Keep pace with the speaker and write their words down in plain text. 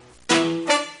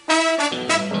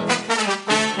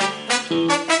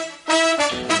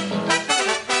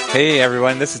Hey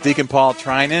everyone, this is Deacon Paul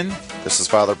Trinan. This is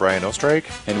Father Brian Ostrake.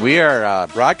 And we are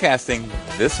broadcasting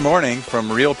this morning from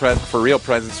Real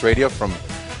Presence Radio from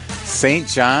St.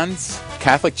 John's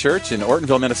Catholic Church in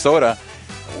Ortonville, Minnesota.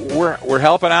 We're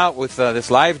helping out with this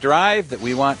live drive that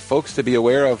we want folks to be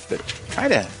aware of, that try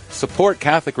to support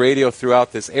Catholic radio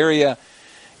throughout this area.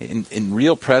 In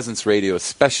Real Presence Radio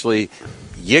especially,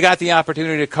 you got the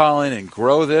opportunity to call in and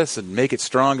grow this and make it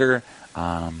stronger.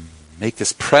 Make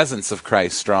this presence of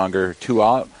Christ stronger to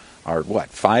our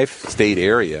 5-state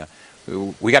area.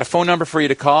 We got a phone number for you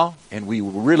to call, and we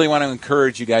really want to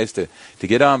encourage you guys to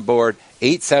get on board,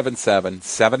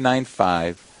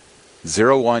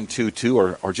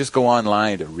 877-795-0122, or just go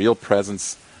online to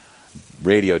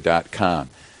realpresenceradio.com.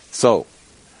 So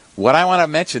what I want to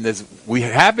mention is we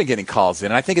have been getting calls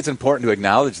in, and I think it's important to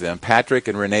acknowledge them. Patrick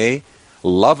and Renee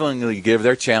lovingly give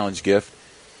their challenge gift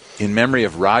in memory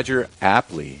of Roger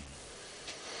Apley.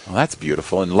 Well, that's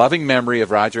beautiful. In loving memory of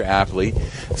Roger Apley.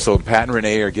 So Pat and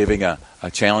Renee are giving a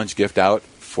challenge gift out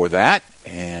for that.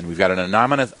 And we've got an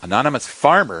anonymous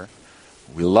farmer.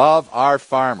 We love our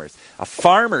farmers. A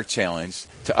farmer challenge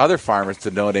to other farmers to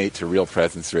donate to Real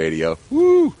Presence Radio.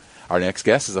 Woo! Our next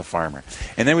guest is a farmer.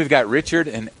 And then we've got Richard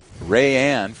and Ray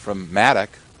Ann from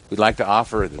Maddock. We'd like to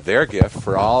offer their gift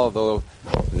for all of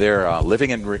their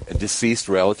living and deceased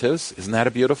relatives. Isn't that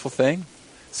a beautiful thing?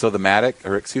 So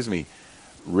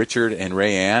Richard and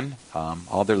Ray Ann,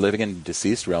 all their living and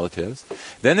deceased relatives.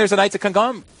 Then there's a Knights of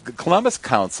Columbus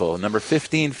Council, number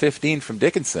 1515 from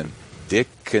Dickinson,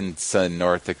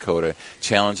 North Dakota,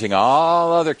 challenging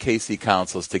all other KC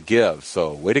councils to give.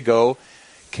 So way to go,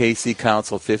 KC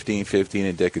Council 1515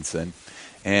 in Dickinson.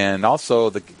 And also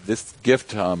this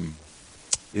gift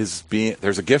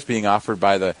there's a gift being offered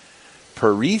by the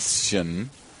Parisian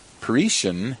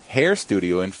Hair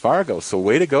Studio in Fargo. So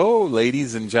way to go,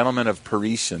 ladies and gentlemen of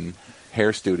Parisian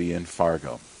Hair Studio in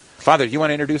Fargo. Father, do you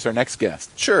want to introduce our next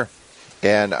guest? Sure.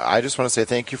 And I just want to say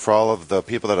thank you for all of the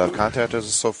people that have contacted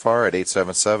us so far at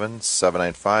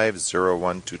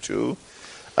 877-795-0122.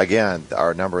 Again,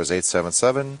 our number is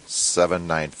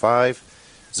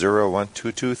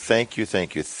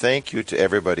 877-795-0122. Thank you to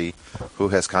everybody who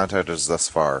has contacted us thus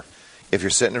far. If you're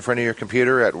sitting in front of your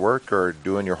computer at work or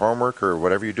doing your homework or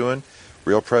whatever you're doing,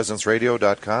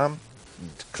 realpresenceradio.com,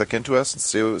 click into us and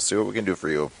see what we can do for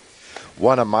you.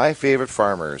 One of my favorite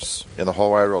farmers in the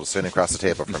whole wide world is sitting across the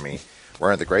table from me,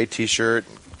 wearing the gray T-shirt,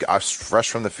 fresh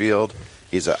from the field.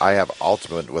 I have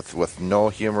ultimate, with no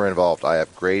humor involved, I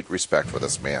have great respect for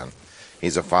this man.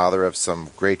 He's a father of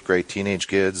some great teenage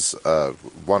kids, a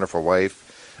wonderful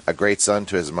wife, a great son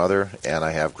to his mother, and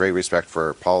I have great respect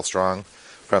for Paul Strong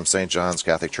from St. John's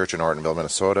Catholic Church in Ortonville,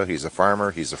 Minnesota. He's a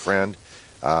farmer. He's a friend.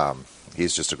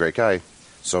 He's just a great guy.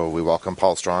 So we welcome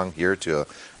Paul Strong here to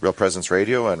Real Presence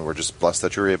Radio, and we're just blessed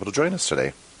that you were able to join us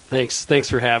today. Thanks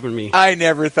for having me. I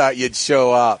never thought you'd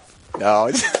show up.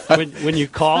 No. when you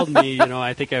called me,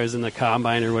 I think I was in the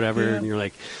combine or whatever, and you're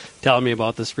like telling me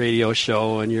about this radio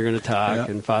show, and you're going to talk,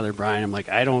 and Father Brian, I'm like,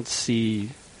 I don't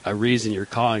see a reason you're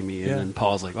calling me. And then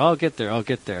Paul's like, well, I'll get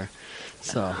there.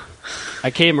 So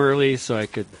I came early so I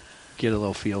could get a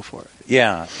little feel for it.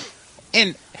 Yeah,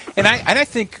 and I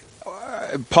think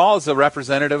Paul is a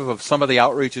representative of some of the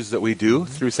outreaches that we do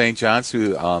through St. John's,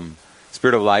 through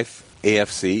Spirit of Life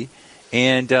AFC,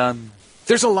 and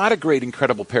there's a lot of great,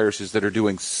 incredible parishes that are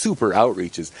doing super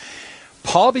outreaches.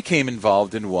 Paul became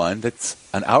involved in one that's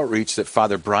an outreach that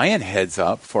Father Brian heads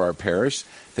up for our parish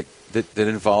that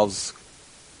involves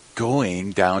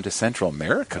going down to Central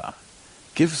America.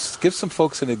 Give some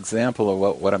folks an example of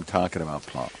what I'm talking about,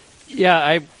 Paul.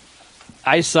 Yeah,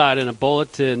 I saw it in a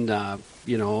bulletin,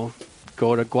 go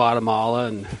to Guatemala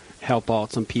and help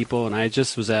out some people, and I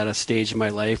just was at a stage in my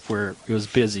life where it was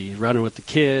busy, running with the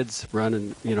kids,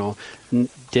 didn't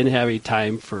have any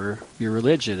time for your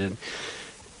religion.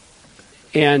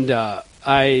 And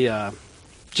I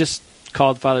just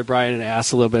called Father Brian and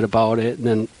asked a little bit about it, and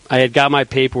then I had got my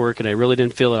paperwork and I really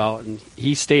didn't fill it out, and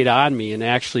he stayed on me, and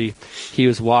actually he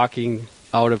was walking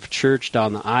out of church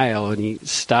down the aisle and he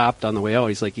stopped on the way out.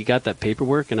 He's like, you got that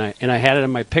paperwork? And I had it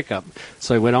in my pickup,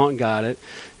 so I went out and got it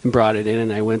and brought it in,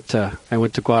 and I went to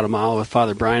Guatemala with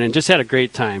Father Brian and just had a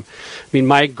great time. I mean,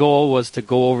 my goal was to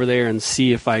go over there and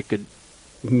see if I could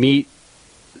meet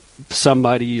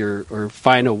somebody or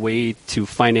find a way to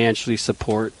financially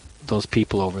support those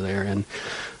people over there. And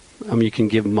you can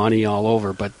give money all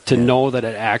over, but to know that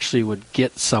it actually would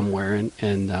get somewhere,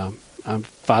 and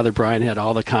Father Brian had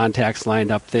all the contacts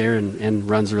lined up there and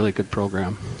runs a really good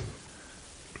program.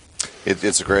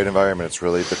 It's a great environment. It's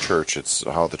really the church. It's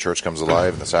how the church comes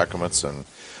alive in the sacraments. And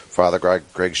Father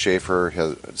Greg Schaefer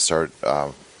has started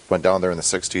went down there in the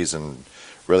 60s and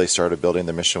really started building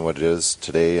the mission what it is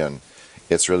today. And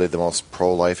it's really the most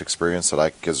pro-life experience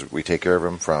because we take care of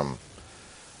them from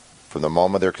the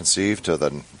moment they're conceived to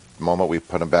the moment we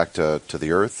put them back to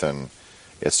the earth. And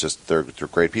it's just, they're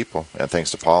great people. And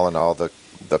thanks to Paul and all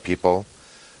the people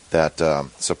that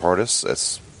support us,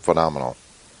 it's phenomenal.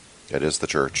 It is the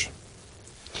church.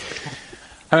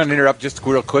 I'm going to interrupt just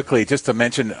real quickly just to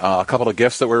mention a couple of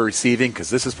gifts that we're receiving, because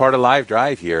this is part of Live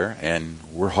Drive here, and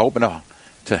we're hoping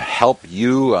to help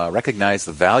you recognize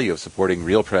the value of supporting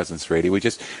Real Presence Radio. We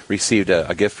just received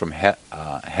a gift from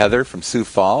Heather from Sioux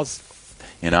Falls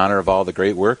in honor of all the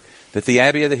great work that the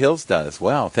Abbey of the Hills does.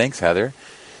 Well, thanks, Heather.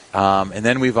 And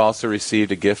then we've also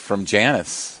received a gift from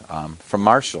Janice from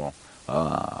Marshall.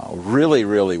 Really,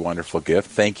 really wonderful gift.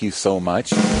 Thank you so much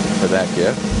for that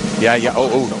gift. Yeah.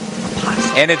 Oh.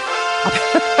 And it.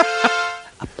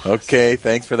 Okay,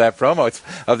 thanks for that promo. It's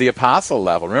of the Apostle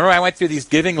level. Remember, I went through these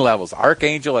giving levels: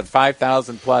 Archangel at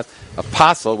 5,000 plus,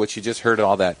 Apostle, which you just heard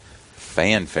all that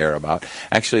fanfare about.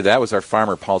 Actually, that was our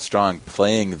farmer Paul Strong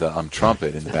playing the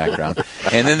trumpet in the background.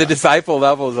 And then the Disciple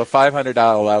level is a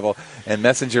 $500 level, and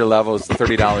Messenger level is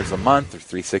 $30 a month or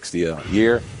 $360 a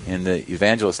year, and the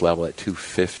Evangelist level at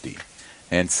 $250.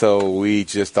 And so we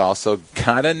just also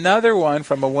got another one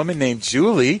from a woman named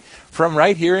Julie from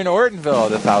right here in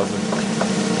Ortonville at $1,000.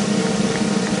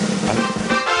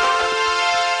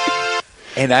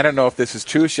 And I don't know if this is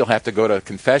true. She'll have to go to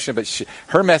confession, but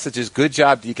her message is, good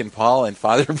job, Deacon Paul and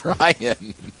Father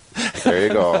Brian. There you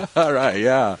go. All right,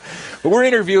 yeah. But we're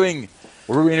interviewing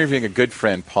a good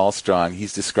friend, Paul Strong.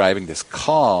 He's describing this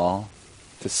call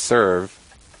to serve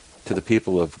to the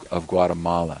people of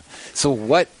Guatemala.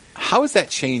 So how has that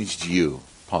changed you,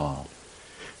 Paul?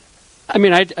 I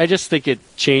mean, I just think it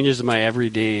changes my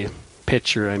everyday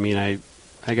picture. I mean,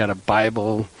 I got a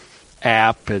Bible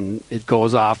app, and it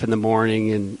goes off in the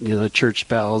morning, and the church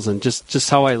bells, and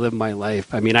just how I live my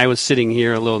life. I mean, I was sitting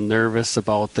here a little nervous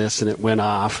about this, and it went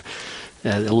off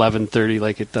at 11:30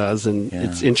 like it does, and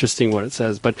It's interesting what it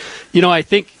says. But I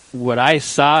think what I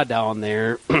saw down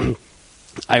there,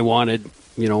 I wanted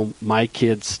my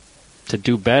kids to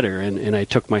do better, and I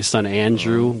took my son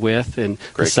Andrew with, and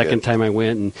Great the second kid. time I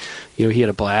went, and he had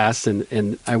a blast,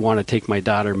 and I want to take my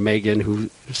daughter Megan, who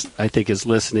I think is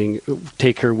listening,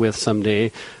 take her with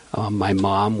someday. My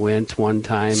mom went one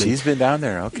time. She's been down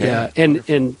there, okay. Yeah,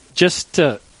 and just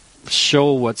to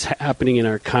show what's happening in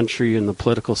our country and the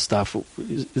political stuff,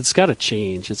 it's got to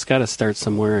change. It's got to start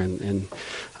somewhere, and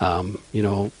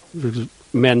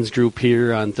men's group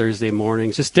here on Thursday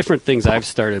mornings, just different things I've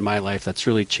started in my life that's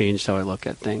really changed how I look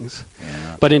at things.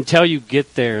 Yeah. But until you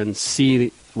get there and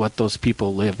see what those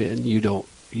people live in, you don't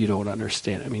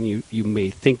understand. I mean, you may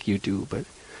think you do, but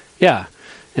yeah.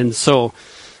 And so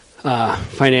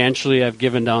financially, I've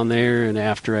given down there, and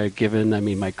after I've given, I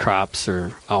mean, my crops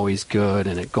are always good,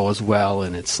 and it goes well,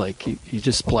 and it's like you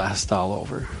just blessed all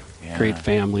over. Yeah. Great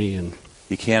family, and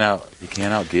You can't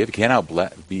outgive. You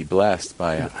can't be blessed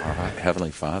by our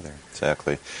Heavenly Father.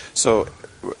 Exactly. So,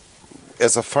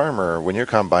 as a farmer, when you're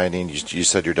combining, you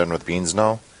said you're done with beans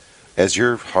now. As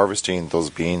you're harvesting those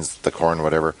beans, the corn,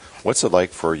 whatever, what's it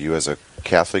like for you as a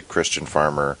Catholic Christian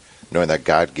farmer, knowing that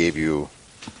God gave you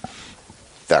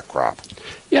that crop?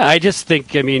 yeah, I just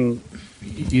think, I mean,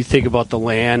 you think about the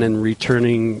land and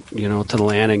returning, to the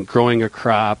land and growing a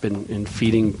crop and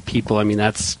feeding people. I mean,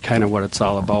 that's kind of what it's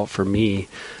all about for me.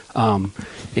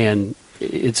 And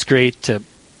it's great to,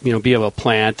 be able to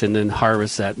plant and then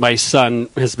harvest that. My son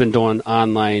has been doing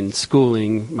online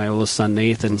schooling, my oldest son,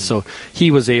 Nathan, so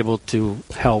he was able to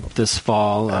help this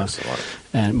fall. Excellent.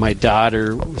 And my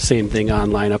daughter, same thing,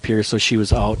 online up here, so she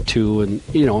was out too. And,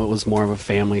 it was more of a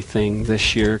family thing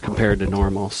this year compared to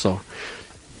normal, so...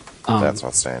 That's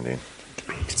outstanding.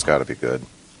 It's got to be good.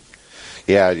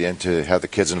 Yeah, and to have the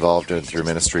kids involved in your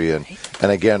ministry, and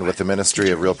again, with the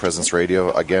ministry of Real Presence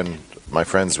Radio, again, my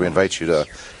friends, we invite you to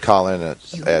call in at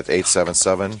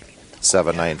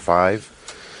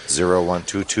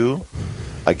 877-795-0122.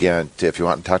 Again, if you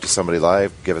want to talk to somebody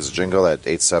live, give us a jingle at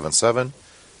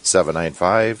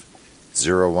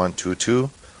 877-795-0122,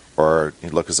 or you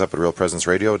look us up at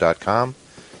realpresenceradio.com,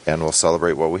 and we'll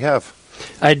celebrate what we have.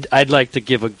 I'd like to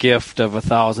give a gift of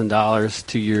 $1,000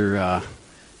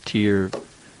 to your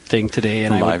thing today,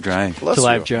 and Live Drive. Bless to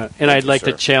Live you. Drive, and Thank I'd you, like sir.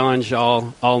 to challenge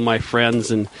all my friends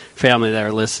and family that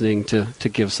are listening to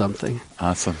give something.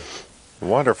 Awesome.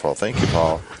 Wonderful. Thank you,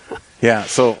 Paul. Yeah,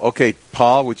 so, okay,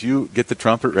 Paul, would you get the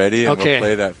trumpet ready, and Okay.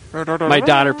 we'll play that. My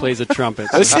daughter plays a trumpet.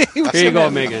 Oh, So. Here you go,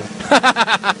 Megan.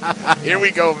 Here we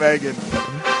go, Megan.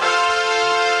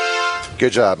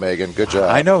 Good job, Megan. Good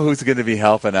job. I know who's going to be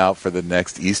helping out for the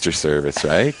next Easter service,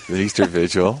 right? The Easter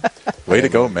Vigil. Way to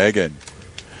go, Megan.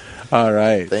 All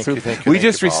right. Thank you. We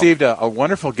just received a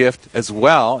wonderful gift as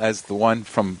well as the one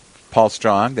from Paul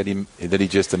Strong that he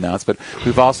just announced. But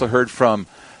we've also heard from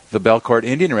the Belcourt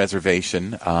Indian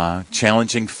Reservation,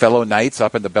 challenging fellow Knights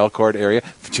up in the Belcourt area,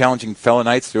 challenging fellow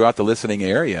Knights throughout the listening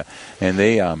area. And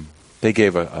they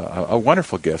gave a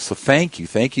wonderful gift. So thank you.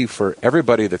 Thank you for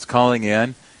everybody that's calling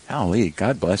in. Golly,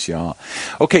 God bless you all.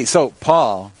 Okay, so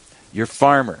Paul, you're a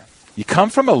farmer. You come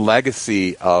from a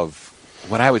legacy of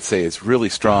what I would say is really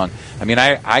strong. I mean,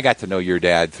 I got to know your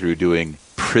dad through doing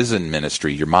prison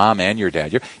ministry, your mom and your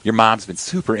dad. Your mom's been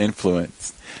super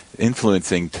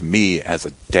influencing to me as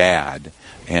a dad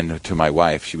and to my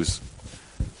wife. She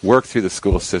worked through the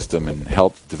school system and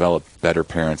helped develop better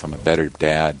parents. I'm a better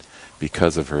dad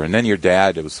because of her. And then your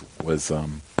dad was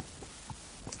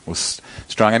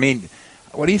strong. I mean,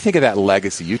 what do you think of that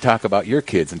legacy? You talk about your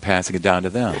kids and passing it down to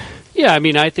them. Yeah, I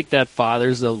mean, I think that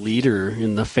father's a leader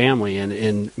in the family,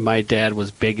 and my dad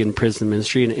was big in prison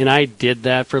ministry, and I did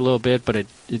that for a little bit, but it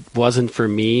wasn't for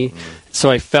me. So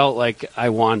I felt like I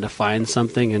wanted to find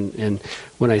something, and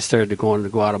when I started going to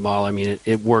Guatemala, I mean,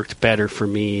 it worked better for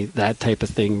me, that type of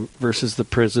thing, versus the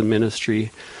prison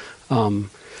ministry. Yeah,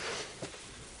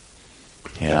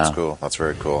 that's cool. That's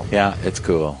very cool. Yeah, it's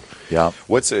cool. Yeah.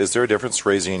 Is there a difference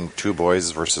raising two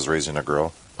boys versus raising a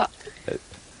girl?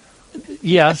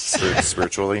 Yes.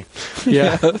 Spiritually?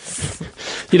 Yeah.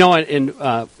 You know, and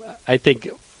I think,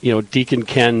 Deacon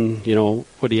Ken,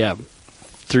 what do you have?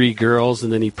 3 girls,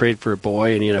 and then he prayed for a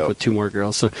boy, and he ended up with 2 more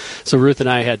girls. So Ruth and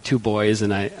I had 2 boys,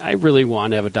 and I really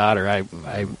wanted to have a daughter. I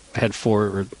had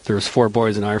 4, there was 4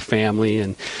 boys in our family,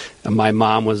 and my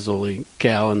mom was the only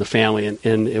gal in the family,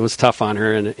 and it was tough on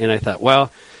her, and I thought,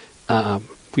 well,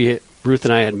 Ruth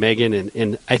and I had Megan,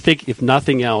 and I think if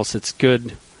nothing else, it's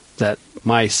good that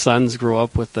my sons grow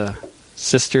up with a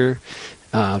sister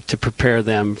to prepare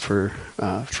them for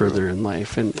further in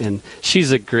life. And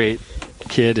she's a great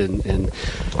kid, and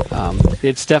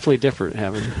it's definitely different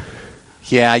having.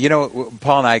 Yeah,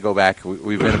 Paul and I go back.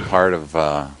 We've been a part of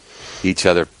each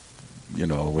other,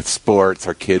 with sports.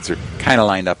 Our kids are kind of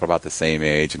lined up about the same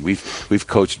age, and we've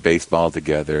coached baseball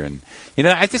together. And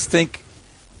I just think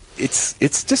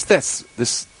it's just this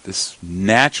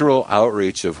natural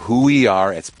outreach of who we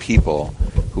are as people,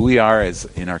 who we are as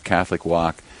in our Catholic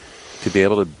walk, to be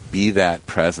able to be that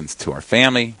presence to our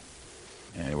family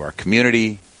and to our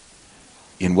community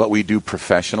in what we do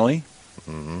professionally,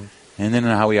 and then in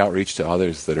how we outreach to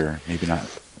others that are maybe not.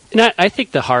 And I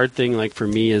think the hard thing, like for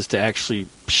me, is to actually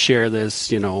share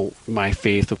this, my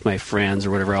faith with my friends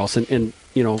or whatever else. And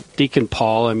Deacon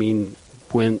Paul, I mean,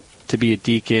 went to be a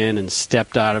deacon and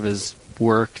stepped out of his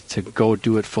work to go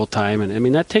do it full time, and I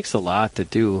mean that takes a lot to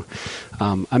do.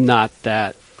 I'm not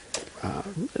that I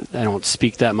don't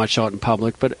speak that much out in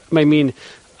public, but I mean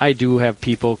I do have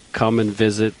people come and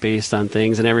visit based on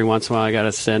things, and every once in a while I got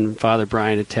to send Father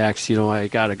Brian a text. I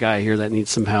got a guy here that needs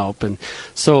some help, and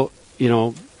so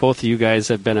both of you guys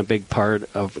have been a big part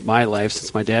of my life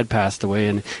since my dad passed away,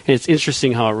 and it's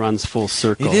interesting how it runs full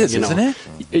circle. It is, isn't it?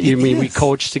 We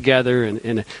coach together,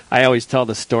 and I always tell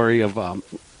the story of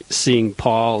seeing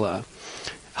Paul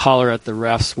holler at the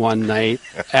refs one night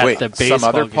at the baseball some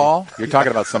other game. Paul? You're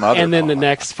talking about some other And then Paul. the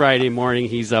next Friday morning,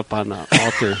 he's up on the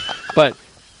altar. But,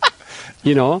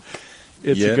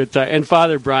 it's a good time. And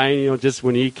Father Brian, just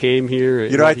when he came here.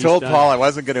 I told Paul I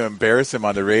wasn't going to embarrass him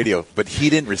on the radio, but he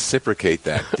didn't reciprocate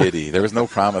that, did he? There was no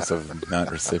promise of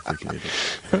not reciprocating.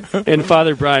 And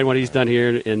Father Brian, what he's done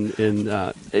here, and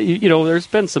there's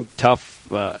been some tough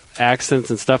accents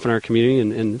and stuff in our community,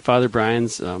 and Father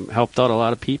Brian's helped out a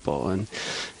lot of people,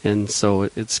 and so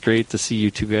it's great to see you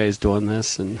two guys doing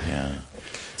this. And yeah,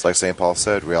 it's like St. Paul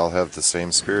said, we all have the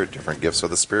same Spirit, different gifts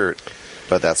of the Spirit.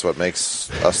 But that's what makes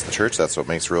us the church. That's what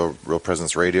makes Real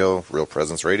Presence Radio, Real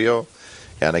Presence Radio.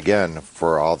 And again,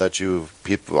 for all that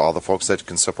all the folks that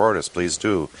can support us, please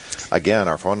do. Again,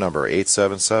 our phone number,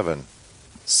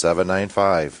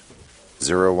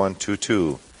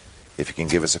 877-795-0122. If you can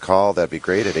give us a call, that'd be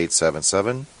great at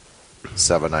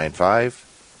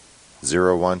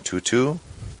 877-795-0122,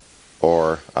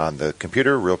 or on the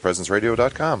computer,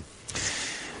 realpresenceradio.com.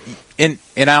 And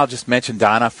I'll just mention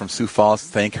Donna from Sioux Falls.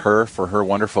 Thank her for her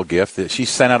wonderful gift. She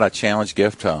sent out a challenge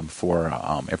gift for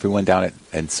everyone down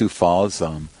at Sioux Falls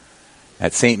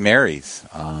at St. Mary's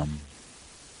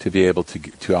to be able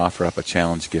to offer up a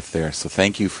challenge gift there. So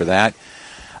thank you for that.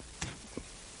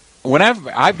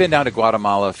 I've been down to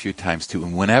Guatemala a few times too,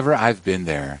 and whenever I've been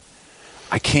there,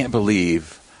 I can't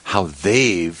believe how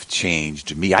they've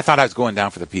changed me. I thought I was going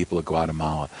down for the people of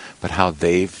Guatemala, but how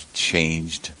they've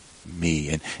changed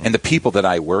me and the people that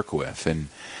I work with. And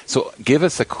so give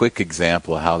us a quick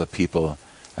example of how the people,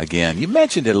 again, you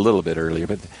mentioned it a little bit earlier,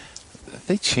 but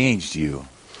they changed you.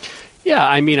 Yeah,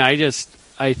 I mean, I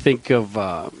think of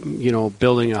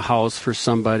building a house for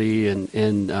somebody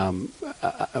and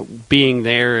being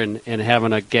there and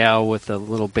having a gal with a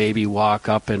little baby walk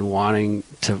up and wanting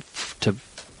to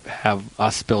have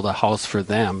us build a house for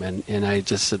them, and I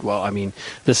just said, well, I mean,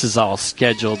 this is all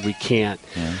scheduled. We can't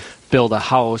build a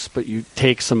house, but you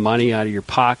take some money out of your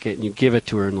pocket and you give it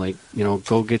to her and, like,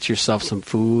 go get yourself some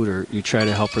food, or you try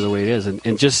to help her the way it is.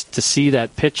 And just to see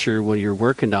that picture when you're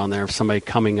working down there of somebody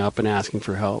coming up and asking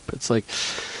for help, it's like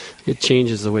it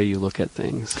changes the way you look at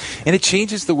things. And it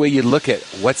changes the way you look at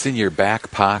what's in your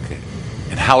back pocket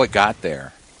and how it got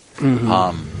there.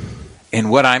 Mm-hmm. And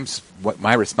what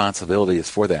my responsibility is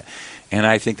for that. And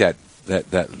I think that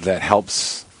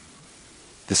helps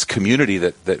this community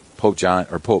that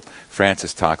Pope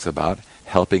Francis talks about,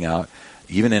 helping out,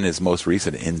 even in his most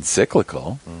recent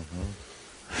encyclical. Mm-hmm.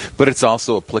 But it's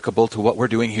also applicable to what we're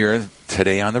doing here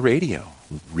today on the radio.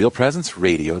 Real Presence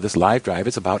Radio, this live drive,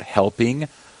 is about helping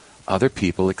other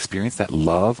people experience that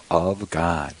love of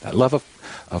God, that love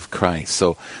of Christ.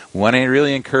 So when I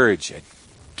really encourage you,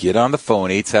 get on the phone,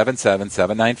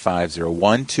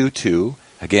 877-795-0122.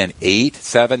 Again,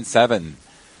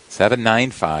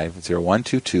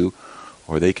 877-795-0122.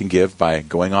 Or they can give by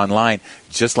going online,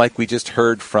 just like we just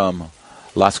heard from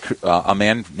a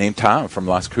man named Tom from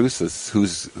Las Cruces,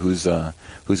 who's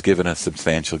given a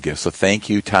substantial gift. So thank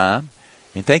you, Tom,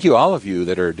 and thank you all of you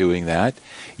that are doing that.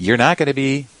 You're not going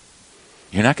to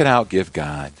outgive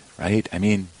God, right? I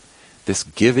mean, this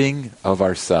giving of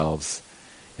ourselves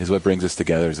is what brings us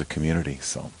together as a community.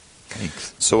 So,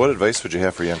 thanks. So what advice would you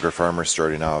have for younger farmers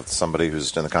starting out? Somebody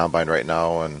who's in the combine right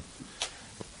now, and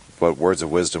what words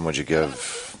of wisdom would you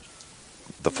give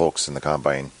the folks in the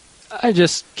combine? I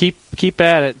just keep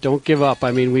at it. Don't give up.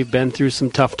 I mean, we've been through some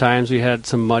tough times. We had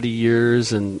some muddy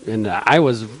years, and I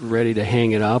was ready to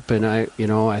hang it up. And I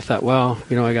thought, well,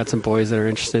 I got some boys that are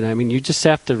interested. I mean, you just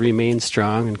have to remain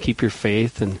strong and keep your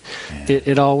faith, and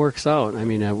it all works out. I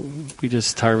mean, we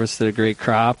just harvested a great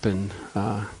crop, and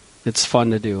it's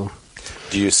fun to do.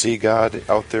 Do you see God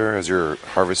out there as you're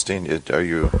harvesting? Are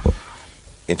you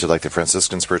into like the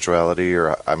Franciscan spirituality,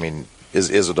 or I mean? Is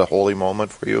it a holy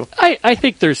moment for you? I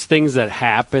think there's things that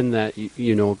happen that,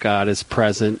 God is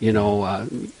present.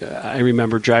 I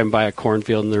remember driving by a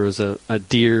cornfield and there was a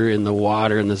deer in the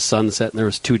water in the sunset, and there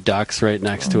was 2 ducks right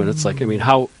next to it. It's like, I mean,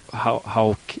 how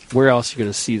where else are you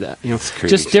going to see that?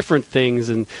 Just different things,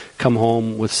 and come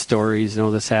home with stories.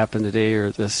 This happened today,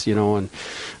 or this, and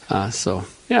so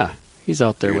yeah, he's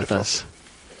out there with us.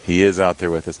 He is out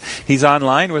there with us. He's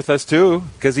online with us too,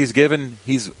 because he's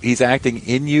acting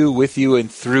in you, with you, and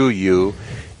through you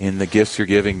in the gifts you're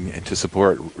giving to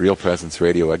support Real Presence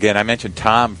Radio. Again, I mentioned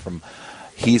Tom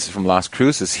he's from Las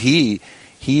Cruces. He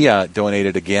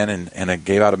donated again and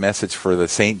gave out a message for the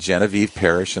St. Genevieve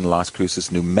Parish in Las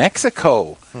Cruces, New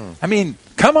Mexico. I mean,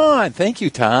 come on. Thank you,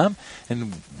 Tom.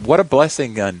 And what a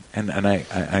blessing. And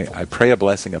I pray a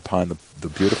blessing upon the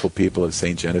beautiful people of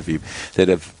St. Genevieve that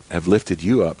have lifted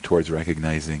you up towards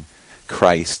recognizing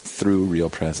Christ through Real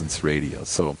Presence Radio.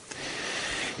 So,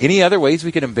 any other ways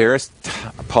we can embarrass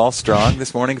Paul Strong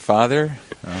this morning, Father?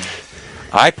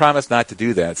 I promise not to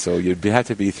do that, so you'd have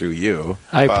to be through you.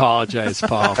 I apologize,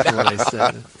 Paul, for what I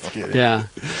said. Yeah.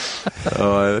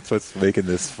 Oh, that's what's making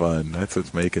this fun. That's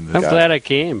what's making this. I'm glad I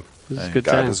came. It was a good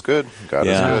time. God is good. God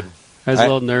is good. I was a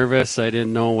little nervous. I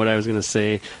didn't know what I was going to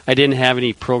say. I didn't have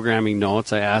any programming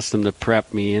notes. I asked them to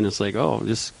prep me, and it's like, oh,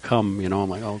 just come. I'm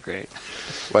like, oh, great.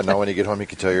 But now when you get home, you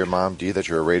can tell your mom, Dee, that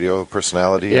you're a radio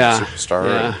personality and a superstar.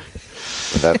 Yeah.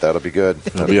 And that'll be good.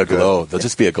 There'll be a glow. There'll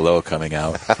just be a glow coming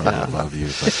out from above you.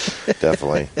 But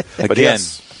definitely. Again, but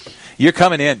yes. You're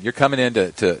coming in. You're coming in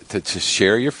to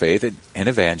share your faith and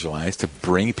evangelize, to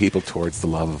bring people towards the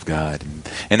love of God.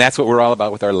 And that's what we're all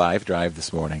about with our live drive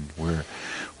this morning. We're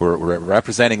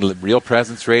representing Real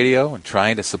Presence Radio and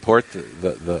trying to support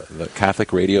the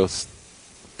Catholic radio's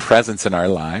presence in our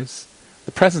lives,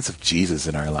 the presence of Jesus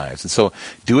in our lives. And so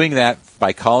doing that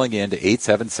by calling in to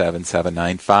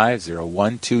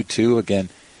 877-795-0122. Again,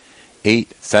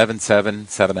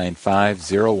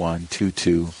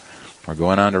 877-795-0122. Or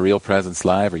going on to Real Presence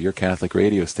Live or your Catholic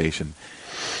radio station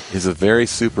is a very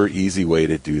super easy way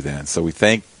to do that. So we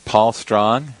thank Paul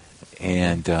Strong,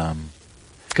 and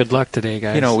good luck today,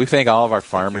 guys. We thank all of our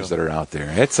farmers that are out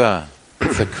there. It's a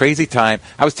crazy time.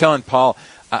 I was telling Paul,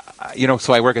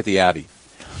 so I work at the Abbey,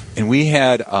 and we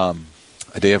had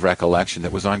a day of recollection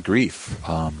that was on grief,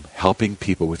 helping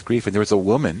people with grief. And there was a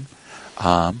woman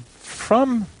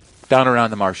from down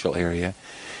around the Marshall area.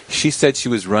 She said she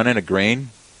was running a grain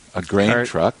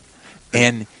truck,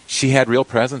 and she had Real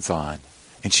Presence on.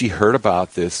 And she heard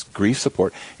about this grief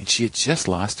support, and she had just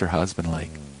lost her husband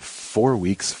 5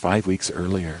 weeks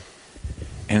earlier.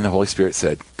 And the Holy Spirit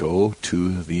said, go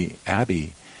to the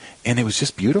Abbey. And it was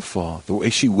just beautiful, the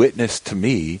way she witnessed to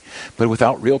me. But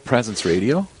without Real Presence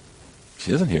Radio,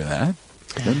 she doesn't hear that.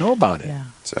 She doesn't know about it. Yeah.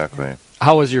 Exactly.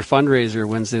 How was your fundraiser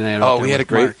Wednesday night? Oh, we had a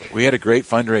great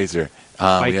fundraiser.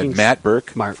 We had Matt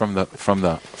Burke from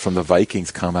the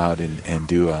Vikings come out and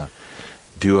do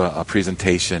a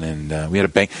presentation, and we had a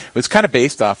bank. It was kind of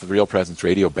based off of the Real Presence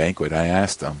Radio banquet. I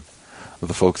asked the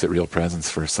folks at Real Presence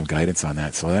for some guidance on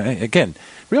that. So again,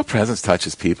 Real Presence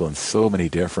touches people in so many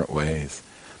different ways.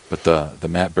 But the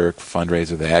Matt Burke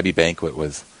fundraiser, the Abbey banquet,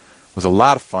 was a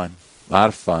lot of fun,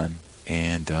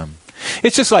 and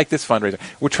it's just like this fundraiser.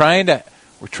 We're trying to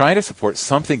support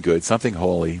something good, something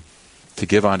holy, to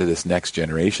give on to this next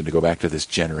generation, to go back to this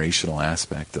generational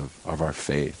aspect of our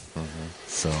faith. Mm-hmm.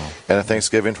 So, and a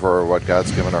thanksgiving for what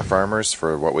God's given our farmers,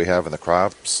 for what we have in the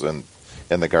crops and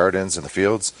in the gardens and the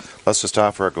fields. Let's just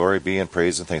offer our glory be and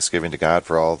praise and thanksgiving to God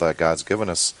for all that God's given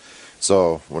us.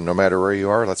 So no matter where you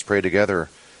are, let's pray together.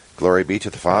 Glory be to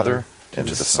the Father, and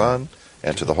to the Son,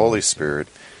 and to the Holy Spirit,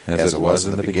 as it was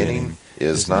in the beginning,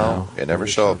 is now, and ever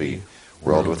shall be,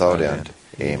 world without end.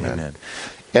 Amen.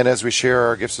 And as we share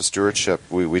our gifts of stewardship,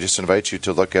 we just invite you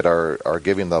to look at our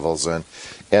giving levels. And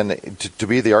to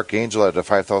be the archangel at a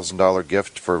 $5,000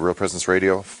 gift for Real Presence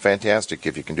Radio, fantastic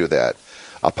if you can do that.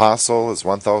 Apostle is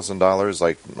 $1,000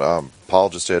 like Paul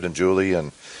just did, and Julie,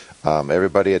 and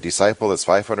everybody. A disciple is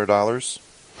 $500.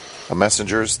 A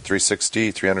messenger's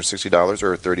 $360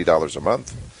 or $30 a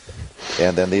month.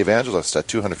 And then the evangelist at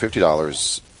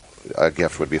 $250 a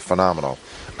gift would be phenomenal.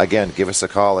 Again, give us a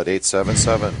call at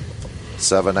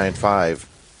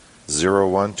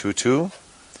 877-795-0122.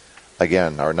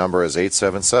 Again, our number is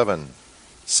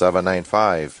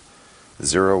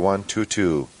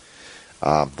 877-795-0122.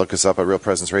 Look us up at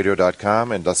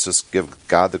realpresenceradio.com, and let's just give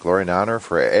God the glory and honor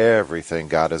for everything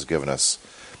God has given us.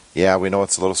 Yeah, we know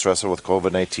it's a little stressful with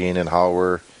COVID-19 and how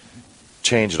we're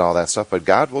changing all that stuff, but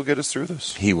God will get us through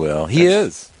this. He will. He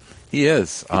is. You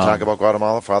talk about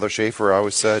Guatemala, Father Schaefer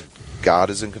always said, God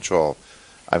is in control.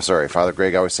 I'm sorry, Father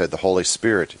Greg always said, the Holy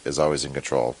Spirit is always in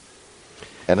control.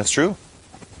 And it's true.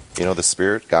 You know, the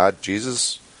Spirit, God,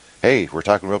 Jesus. Hey, we're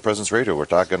talking Real Presence Radio. We're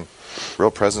talking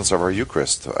Real Presence of our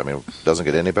Eucharist. I mean, it doesn't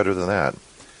get any better than that.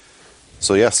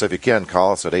 So yes, if you can,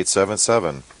 call us at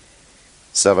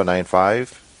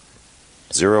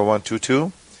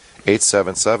 877-795-0122,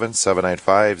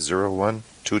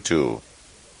 877-795-0122.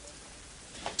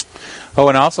 Oh,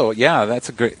 and also, yeah, that's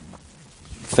a great...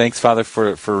 Thanks, Father,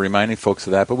 for reminding folks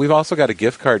of that. But we've also got a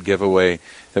gift card giveaway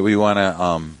that we want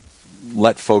to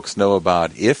let folks know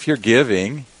about. If you're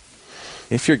giving,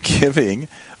 there's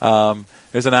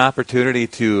an opportunity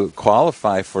to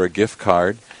qualify for a gift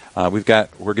card.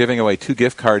 We're giving away 2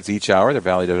 gift cards each hour. They're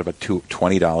valued at about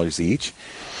 $20 each,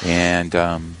 and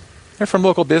they're from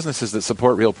local businesses that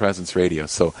support Real Presence Radio.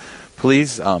 So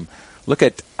please look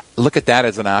at that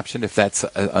as an option if that's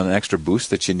an extra boost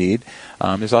that you need.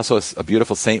 There's also a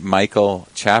beautiful St. Michael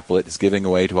chaplet is giving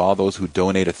away to all those who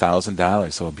donate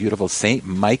 $1,000. So a beautiful St.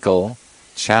 Michael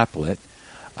chaplet.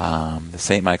 The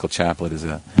St. Michael chaplet is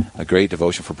a great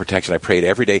devotion for protection. I pray it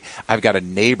every day. I've got a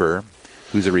neighbor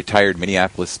who's a retired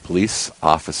Minneapolis police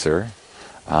officer.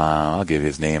 I'll give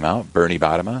his name out, Bernie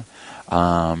Bodema.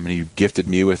 He gifted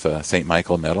me with a St.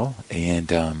 Michael medal. And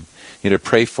to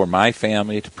pray for my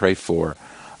family, to pray for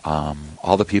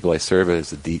all the people I serve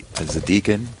as a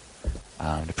deacon,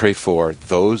 to pray for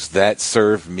those that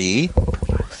serve me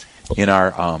in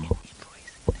our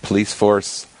police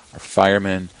force, our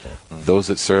firemen, those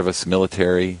that serve us,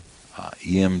 military,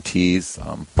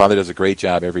 EMTs. Father does a great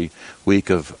job every week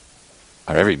or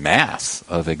every Mass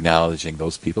of acknowledging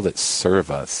those people that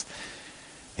serve us.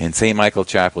 And St. Michael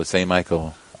Chaplet, St.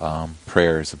 Michael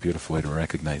prayer is a beautiful way to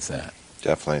recognize that.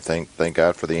 Definitely. Thank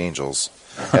God for the angels.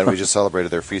 And we just celebrated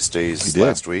their feast days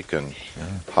last week, and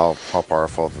how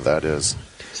powerful that is.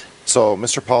 So,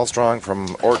 Mr. Paul Strong from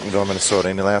Ortonville, Minnesota,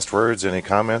 any last words, any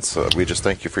comments? We just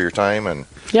thank you for your time. And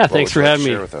thanks for having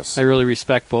me. With us. I really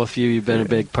respect both of you. You've been a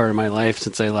big part of my life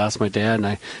since I lost my dad, and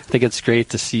I think it's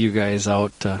great to see you guys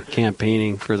out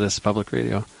campaigning for this public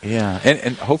radio. Yeah,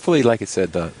 and hopefully, like I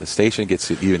said, the station gets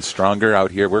even stronger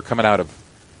out here. We're coming out of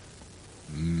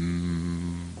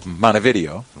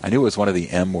Montevideo. I knew it was one of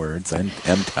the M words, M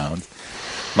towns.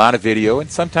 Montevideo,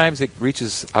 and sometimes it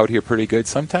reaches out here pretty good.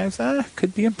 Sometimes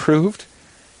could be improved.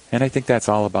 And I think that's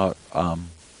all about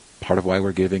part of why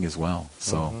we're giving as well.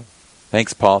 So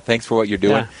thanks, Paul. Thanks for what you're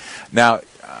doing. Yeah. Now,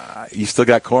 you still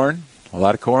got corn? A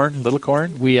lot of corn? Little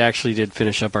corn? We actually did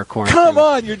finish up our corn. Come too.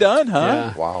 on, you're done, huh?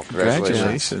 Yeah. Wow,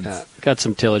 Congratulations. Got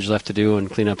some tillage left to do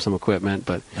and clean up some equipment,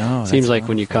 but Oh, it seems that's like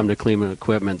when you come to clean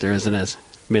equipment, there isn't as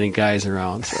many guys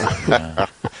around. So.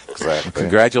 Exactly.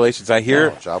 Congratulations. I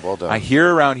hear Job well done. I hear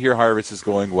around here harvest is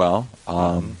going well.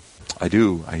 I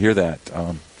do. I hear that.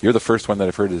 You're the first one that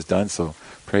I've heard is done, so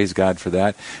praise God for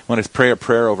that. I want to pray a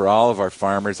prayer over all of our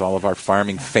farmers, all of our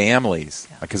farming families,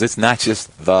 because it's not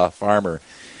just the farmer.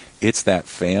 It's that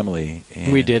family.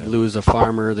 And We did lose a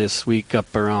farmer this week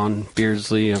up around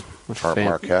Beardsley.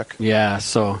 Mark Heck. Yeah,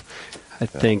 so I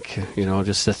think,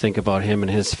 just to think about him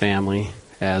and his family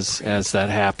as that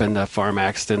happened, a farm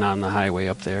accident on the highway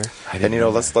up there. And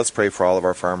let's pray for all of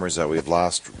our farmers that we've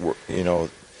lost.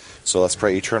 So let's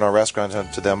pray eternal rest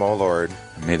unto them, O Lord.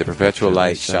 May the perpetual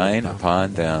light shine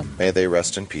upon them. May they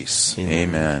rest in peace.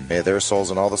 Amen. May their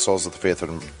souls and all the souls of the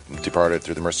faithful departed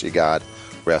through the mercy of God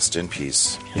rest in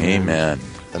peace. Amen.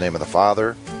 In the name of the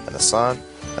Father, and the Son,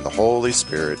 and the Holy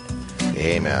Spirit.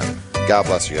 Amen. God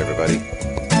bless you, everybody.